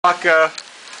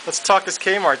Let's talk this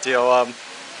Kmart deal.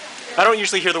 I don't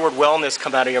usually hear the word wellness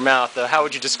come out of your mouth. How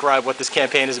would you describe what this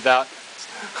campaign is about?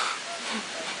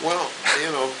 Well,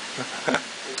 you know,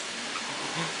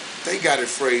 they got it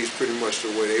phrased pretty much the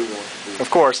way they want to do.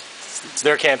 Of course. It's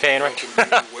their campaign, right?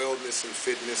 Wellness and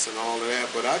fitness and all of that,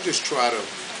 but I just try to,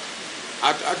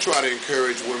 I try to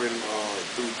encourage women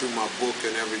through my book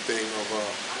and everything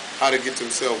of how to get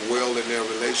themselves well in their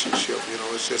relationship. You know,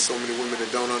 it's just so many women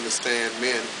that don't understand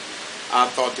men. I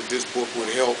thought that this book would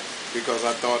help because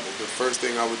I thought that the first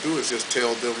thing I would do is just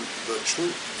tell them the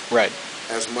truth. Right.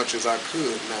 As much as I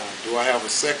could. Now, do I have a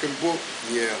second book?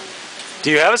 Yeah.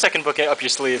 Do you have a second book up your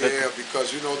sleeve? Yeah,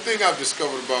 because, you know, the thing I've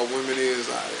discovered about women is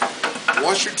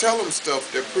once you tell them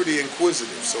stuff, they're pretty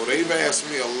inquisitive. So they've asked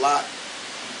me a lot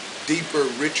deeper,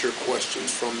 richer questions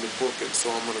from the book, and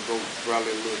so I'm going to go probably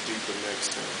a little deeper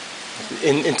next time.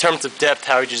 In terms of depth,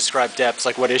 how would you describe depth?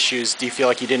 Like what issues do you feel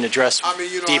like you didn't address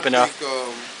deep enough? I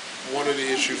think one of the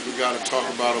issues we got to talk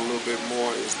about a little bit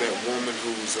more is that woman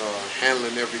who's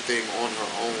handling everything on her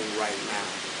own right now.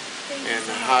 And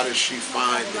how does she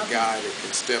find the guy that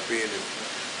can step in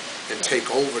and take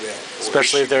over that?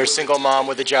 Especially if they're a single mom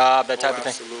with a job, that type of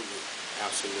thing? Absolutely,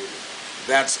 absolutely.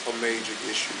 That's a major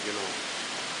issue, you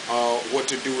know. What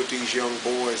to do with these young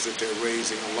boys that they're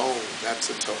raising alone,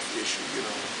 that's a tough issue, you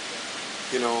know.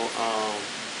 You know,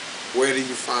 where do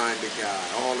you find a guy?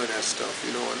 All of that stuff,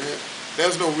 you know, and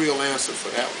there's no real answer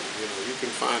for that one, you know. You can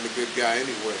find a good guy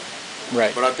anywhere.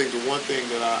 Right. But I think the one thing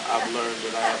that I've learned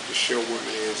that I have to show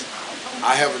women is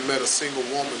I haven't met a single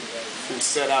woman who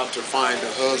set out to find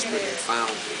a husband and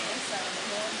found him.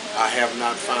 I have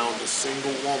not found a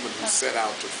single woman who set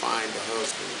out to find a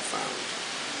husband and found him.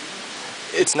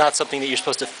 It's not something that you're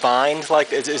supposed to find?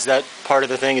 Like, is that part of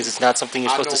the thing? Is it's not something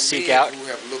you're supposed to seek out? I know men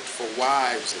who have looked for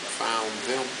wives and found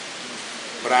them.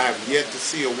 But I have yet to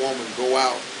see a woman go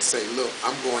out and say, look,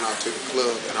 I'm going out to the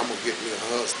club and I'm going to get me a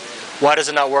husband. Why does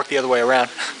it not work the other way around?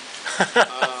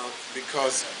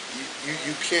 Because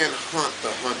you can't hunt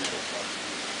the hunter.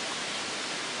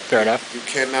 Fair enough. You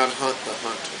cannot hunt the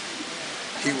hunter.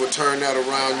 He will turn that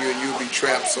around you and you'll be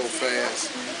trapped so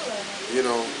fast. You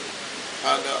know,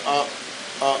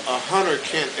 a hunter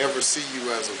can't ever see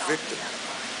you as a victim.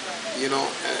 You know,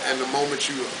 and the moment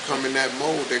you come in that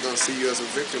mode, they're going to see you as a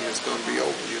victim. It's going to be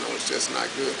over. You know, it's just not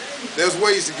good. There's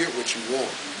ways to get what you want,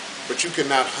 but you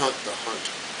cannot hunt the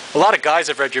hunter. A lot of guys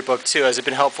have read your book, too. Has it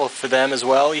been helpful for them as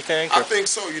well, you think? I think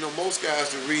so. You know, most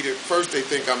guys that read it, first they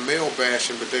think I'm male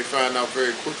bashing, but they find out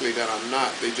very quickly that I'm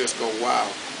not. They just go, wow,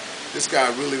 this guy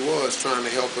really was trying to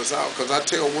help us out. Because I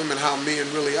tell women how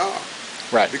men really are.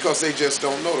 Right. Because they just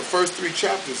don't know. The first 3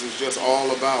 chapters is just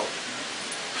all about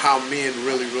how men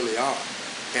really, really are.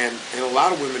 And a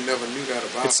lot of women never knew that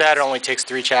about It's sad it only takes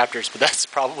 3 chapters, but that's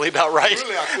probably about right.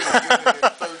 Really, I could have given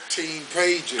it 13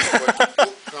 pages, but the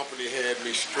book company had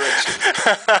me stretching.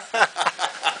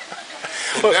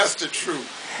 And that's the truth.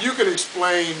 You can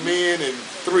explain men in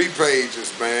 3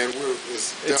 pages, man.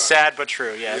 It's sad but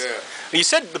true, yes. Yeah. You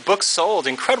said the book sold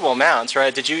incredible amounts,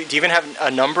 right? Do you even have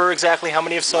a number exactly how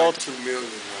many have sold? Like 2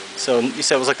 million. So you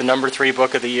said it was like the number 3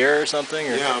 book of the year or something?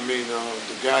 Or? Yeah, I mean,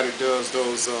 the guy that does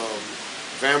those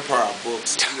vampire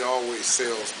books, he always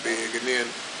sells big. And then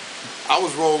I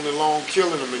was rolling along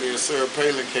killing them, and then Sarah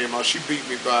Palin came out. She beat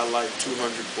me by like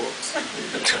 200 books.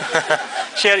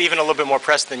 She had even a little bit more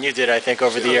press than you did, I think,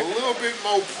 over the year. A little bit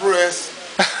more press.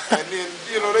 And then,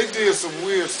 you know, they did some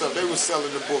weird stuff. They were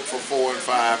selling the book for $4 and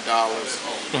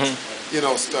 $5. You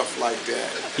know, stuff like that.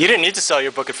 You didn't need to sell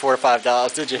your book at $4 or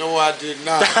 $5, did you? No, I did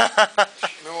not.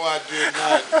 No, I did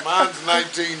not. Mine's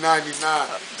 $19.99.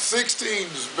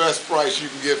 $16 is the best price you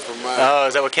can get for mine. Oh,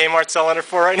 is that what Kmart's selling it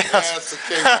for right now? Yeah, that's the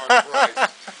Kmart price.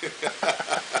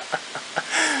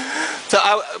 So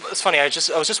it's funny. I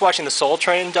was just watching the Soul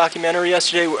Train documentary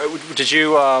yesterday. Did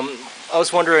you? I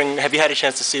was wondering, have you had a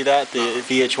chance to see that? The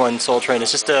VH1 Soul Train.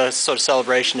 It's just a sort of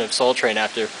celebration of Soul Train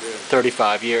after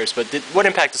 35 years. But what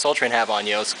impact did Soul Train have on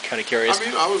you? I was kind of curious. I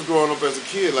mean, I was growing up as a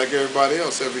kid like everybody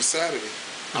else. Every Saturday,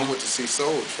 I went to see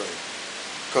Soul Train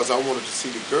because I wanted to see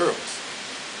the girls.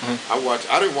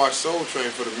 I didn't watch Soul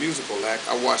Train for the musical act.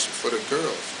 I watched it for the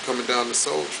girls coming down the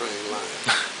Soul Train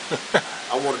line.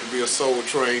 I wanted to be a Soul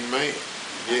Train man.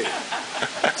 Yeah.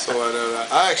 So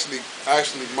I actually,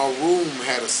 my room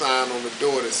had a sign on the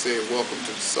door that said, "Welcome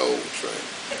to the Soul Train."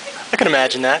 I can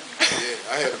imagine that. Yeah,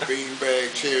 I had a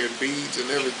beanbag chair and beads and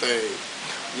everything.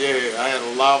 Yeah, I had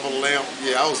a lava lamp.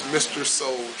 Yeah, I was Mr.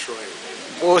 Soul Train.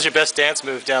 What was your best dance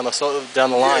move down the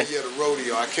line? Yeah, the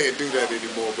rodeo. I can't do that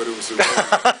anymore, but it was a rodeo.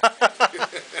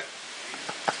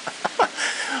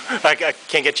 I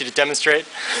can't get you to demonstrate?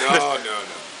 No.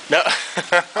 No?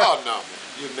 Oh, no, man.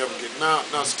 you'll never get. Now,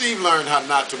 Steve learned how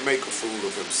not to make a fool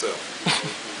of himself.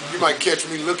 You might catch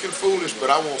me looking foolish, but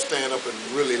I won't stand up and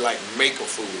really like make a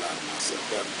fool out of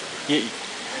myself.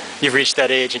 You've reached that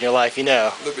age in your life, you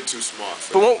know. A little bit too smart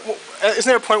for But isn't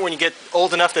there a point when you get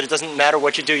old enough that it doesn't matter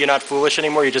what you do, you're not foolish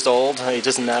anymore, you're just old, it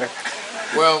doesn't matter?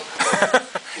 Well,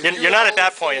 you're not at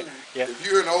that point. Yeah. If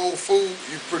you're an old fool,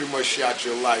 you pretty much shot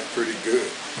your life pretty good.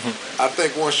 I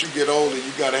think once you get older,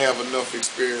 you got to have enough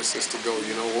experiences to go,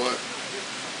 you know what?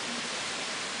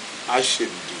 I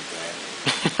shouldn't do that.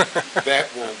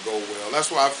 That won't go well. That's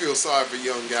why I feel sorry for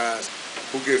young guys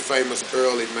who get famous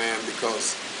early, man,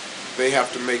 because they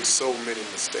have to make so many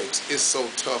mistakes. It's so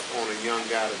tough on a young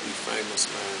guy to be famous,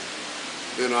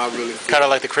 man. You know, I really feel kind of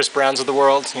like the Chris Browns of the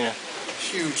world, you know.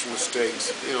 Huge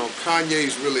mistakes. You know,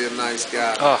 Kanye's really a nice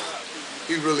guy. Oh.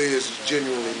 He really is a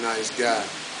genuinely nice guy.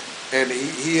 And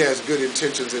he has good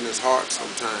intentions in his heart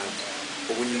sometimes.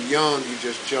 But when you're young, you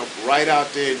just jump right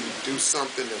out there and you do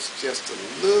something that's just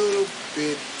a little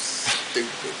bit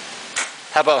stupid.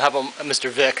 How about Mr.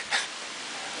 Vic?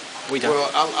 Well,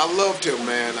 I loved him,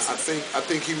 man. I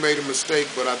think he made a mistake,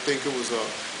 but I think it was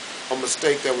a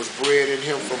mistake that was bred in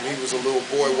him from he was a little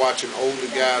boy watching older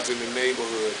guys in the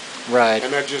neighborhood. Right.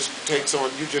 And that just takes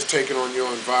on, you just take it on your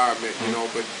environment, you know.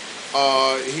 But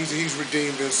he's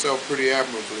redeemed himself pretty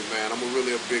admirably, man. I'm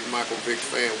really a big Michael Vick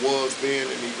fan, was then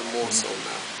and even more so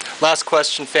now. Last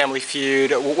question, Family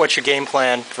Feud. What's your game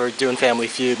plan for doing Family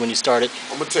Feud when you start it?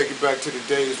 I'm going to take it back to the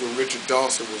days when Richard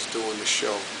Dawson was doing the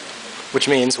show. Which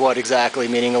means what exactly?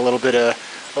 Meaning a little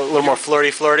more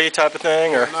flirty type of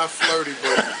thing, or not flirty,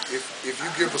 but if you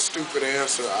give a stupid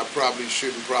answer, I probably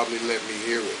shouldn't let me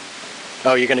hear it.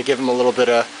 Oh, you're going to give him a little bit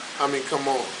of... I mean, come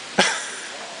on.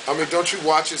 I mean, don't you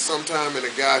watch it sometime and a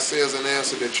guy says an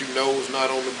answer that you know is not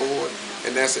on the board,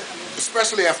 and that's it.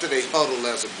 Especially after they huddle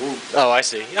as a group. Oh, I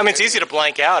see. I mean, it's easy to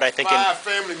blank out, I think. 5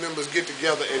 family members get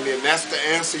together and then that's the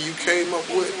answer you came up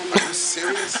with? Are you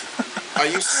serious? Are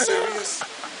you serious?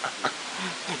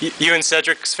 You and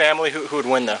Cedric's family, who would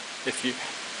win though? If you...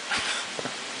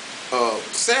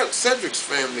 Cedric's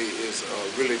family is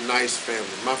a really nice family.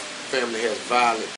 My family has violent